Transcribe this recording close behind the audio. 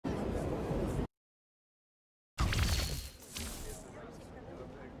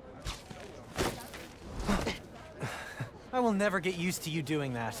will never get used to you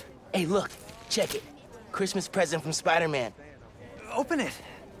doing that. Hey, look. Check it. Christmas present from Spider-Man. Open it.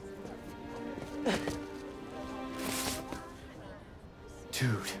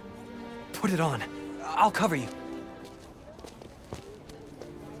 Dude, put it on. I'll cover you.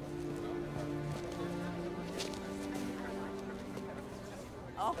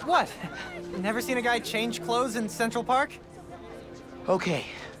 What? Never seen a guy change clothes in Central Park? Okay.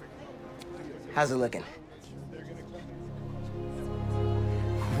 How's it looking?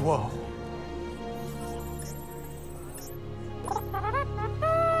 Whoa.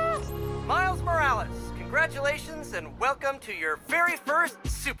 Miles Morales, congratulations and welcome to your very first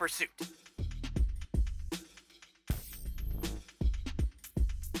super suit.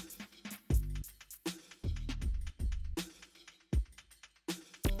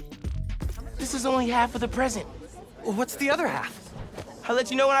 This is only half of the present. What's the other half? I'll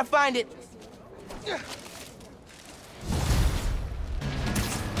let you know when I find it.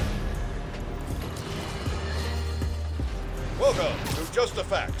 Welcome to Just the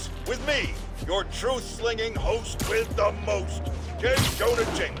Facts with me, your truth-slinging host with the most, J. Jonah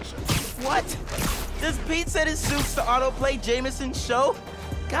Jameson. What? Does Pete set his suits to autoplay Jameson's show?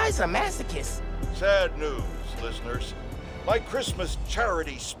 Guy's a masochist. Sad news, listeners. My Christmas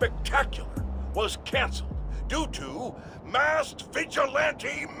charity spectacular was canceled due to masked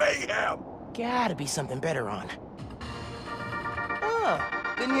vigilante mayhem. Gotta be something better on.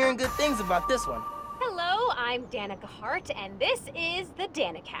 Oh, been hearing good things about this one. Hello, I'm Danica Hart, and this is the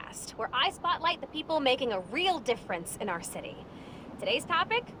Danicast, where I spotlight the people making a real difference in our city. Today's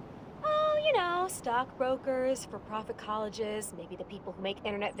topic? Oh, you know, stockbrokers, for-profit colleges, maybe the people who make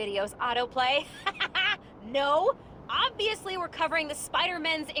internet videos autoplay. No, obviously we're covering the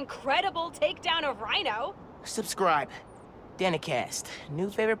Spider-Man's incredible takedown of Rhino. Subscribe. Danicast,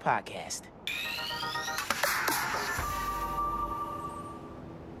 new favorite podcast.